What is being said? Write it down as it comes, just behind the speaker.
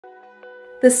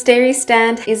The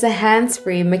SteriStand is a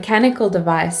hands-free mechanical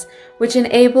device which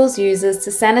enables users to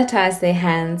sanitize their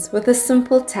hands with a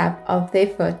simple tap of their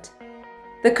foot.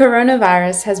 The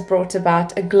coronavirus has brought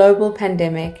about a global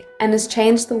pandemic and has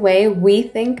changed the way we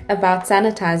think about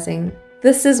sanitizing.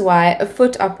 This is why a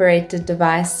foot-operated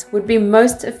device would be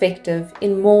most effective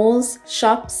in malls,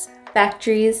 shops,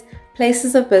 factories,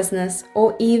 places of business,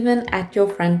 or even at your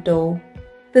front door.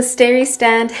 The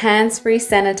SteriStand hands-free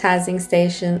sanitizing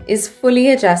station is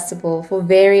fully adjustable for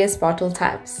various bottle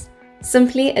types.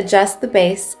 Simply adjust the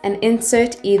base and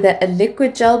insert either a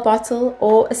liquid gel bottle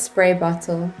or a spray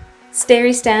bottle.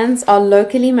 SteriStands are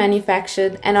locally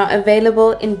manufactured and are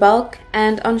available in bulk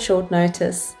and on short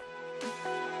notice.